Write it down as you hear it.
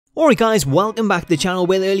Alright guys, welcome back to the channel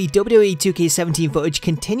where the early WWE 2K17 footage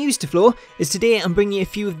continues to flow, as today I'm bringing you a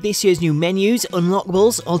few of this year's new menus,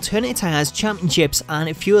 unlockables, alternate attires, championships and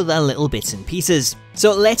a few other little bits and pieces.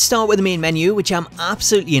 So let's start with the main menu, which I'm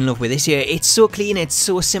absolutely in love with this year. It's so clean, it's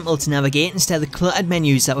so simple to navigate instead of the cluttered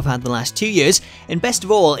menus that we've had the last 2 years, and best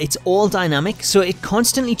of all, it's all dynamic, so it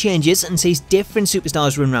constantly changes and sees different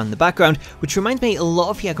superstars run around in the background, which reminds me a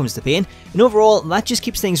lot of Here Comes the Pain, and overall that just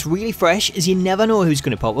keeps things really fresh as you never know who's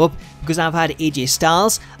going to pop up, because I've had AJ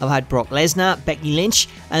Styles, I've had Brock Lesnar, Becky Lynch,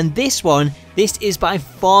 and this is by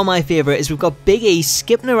far my favourite, as we've got Big E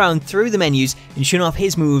skipping around through the menus and showing off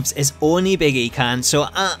his moves as only Big E can, so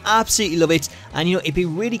I absolutely love it. And you know, it'd be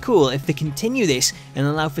really cool if they continue this and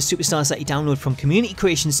allow for superstars that you download from community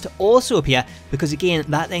creations to also appear, because again,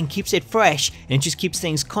 that then keeps it fresh and it just keeps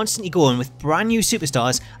things constantly going with brand new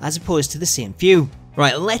superstars as opposed to the same few.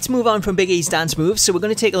 Right, let's move on from Big E's dance moves, so we're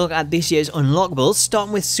going to take a look at this year's unlockables,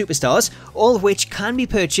 starting with superstars, all of which can be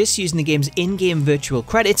purchased using the game's in-game virtual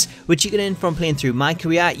credits, which you can earn from playing through My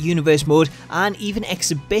Career, Universe Mode, and even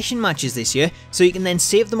exhibition matches this year, so you can then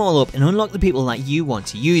save them all up and unlock the people that you want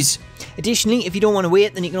to use. Additionally, if you don't want to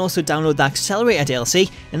wait, then you can also download the Accelerator DLC,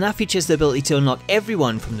 and that features the ability to unlock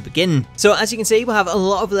everyone from the beginning. So as you can see, we'll have a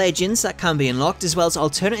lot of legends that can be unlocked, as well as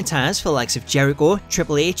alternate attires for the likes of Jericho,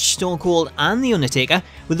 Triple H, Stone Cold and The Undertaker,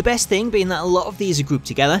 with the best thing being that a lot of these are grouped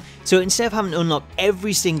together, so instead of having to unlock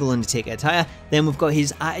every single Undertaker attire, then we've got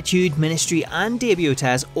his Attitude, Ministry and Debut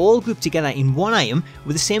attires all grouped together in one item,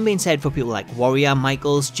 with the same being said for people like Warrior,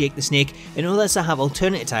 Michaels, Jake the Snake and others that have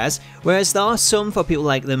alternate attires, whereas there are some for people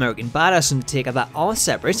like the American Badass Undertaker that are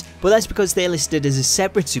separate, but that's because they're listed as a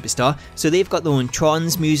separate superstar, so they've got their own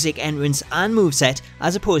trons, music, entrance and moveset,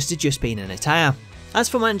 as opposed to just being an attire. As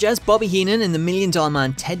for managers, Bobby Heenan and the $1 Million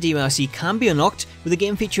Man Ted DiBiase can be unlocked, with the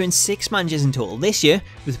game featuring 6 managers in total this year,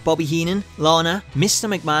 with Bobby Heenan, Lana, Mr.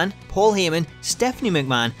 McMahon, Paul Heyman, Stephanie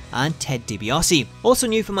McMahon and Ted DiBiase. Also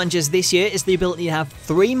new for managers this year is the ability to have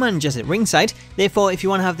 3 managers at ringside, therefore if you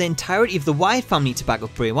want to have the entirety of the Wyatt family to back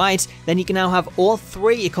up Bray Wyatt, then you can now have all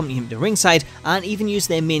 3 accompany him to ringside and even use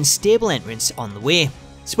their main stable entrance on the way.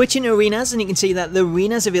 Switching to arenas, and you can see that the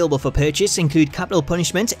arenas available for purchase include Capital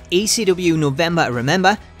Punishment, ECW November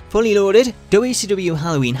Remember, Fully Loaded, WCW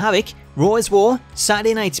Halloween Havoc, Raw is War,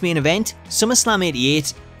 Saturday Night's Main Event, SummerSlam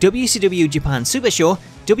 88, WCW Japan Super Show,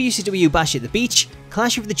 WCW Bash at the Beach,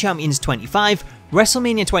 Clash of the Champions 25,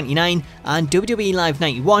 WrestleMania 29 and WWE Live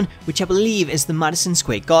 91, which I believe is the Madison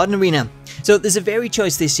Square Garden Arena. So there's a varied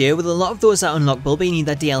choice this year, with a lot of those that are unlockable being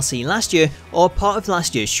either DLC last year or part of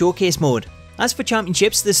last year's showcase mode. As for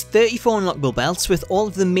championships, there's 34 unlockable belts, with all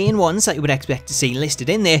of the main ones that you would expect to see listed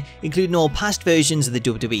in there, including all past versions of the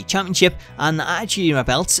WWE Championship and the Attitude Era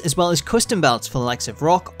belts, as well as custom belts for the likes of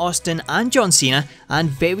Rock, Austin and John Cena, and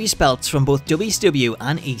various belts from both WCW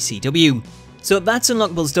and ECW. So that's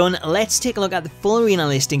unlockables done, let's take a look at the full arena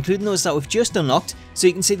list, including those that we've just unlocked, so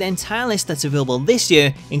you can see the entire list that's available this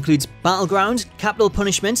year includes Battleground, Capital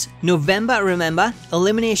Punishment, November Remember,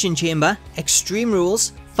 Elimination Chamber, Extreme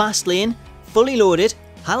Rules, Fastlane, Fully Loaded,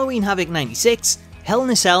 Halloween Havoc 96, Hell in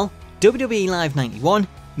a Cell, WWE Live 91,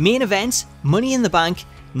 Main Event, Money in the Bank,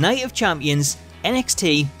 Night of Champions,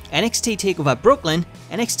 NXT, NXT TakeOver Brooklyn,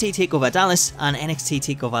 NXT TakeOver Dallas and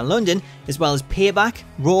NXT TakeOver London, as well as Payback,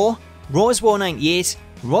 Raw, Raw's War 98,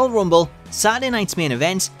 Royal Rumble, Saturday Night's Main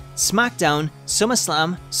Event, SmackDown,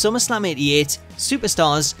 SummerSlam, SummerSlam 88,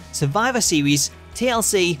 Superstars, Survivor Series,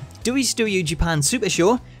 TLC, WCW Japan Super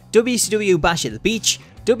Show, WCW Bash at the Beach,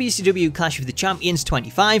 WCW Clash of the Champions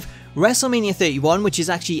 25, WrestleMania 31, which is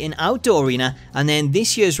actually an outdoor arena, and then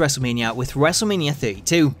this year's WrestleMania with WrestleMania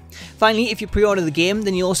 32. Finally, if you pre-order the game,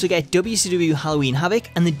 then you'll also get WCW Halloween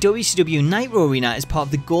Havoc and the WCW Nitro Arena as part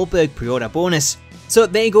of the Goldberg pre-order bonus. So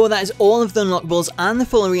there you go, that is all of the unlockables and the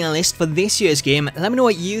full arena list for this year's game. Let me know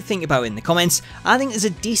what you think about it in the comments. I think there's a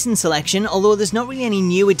decent selection, although there's not really any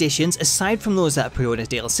new additions aside from those that are pre-ordered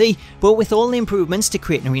DLC, but with all the improvements to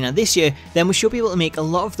create an arena this year, then we should be able to make a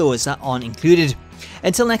lot of those that aren't included.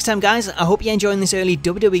 Until next time guys, I hope you're enjoying this early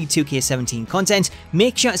WWE 2K17 content.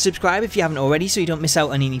 Make sure to subscribe if you haven't already so you don't miss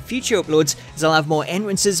out on any future uploads, as I'll have more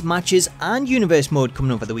entrances, matches and universe mode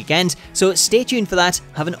coming over the weekend, so stay tuned for that.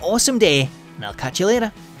 Have an awesome day, and I'll catch you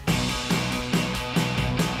later.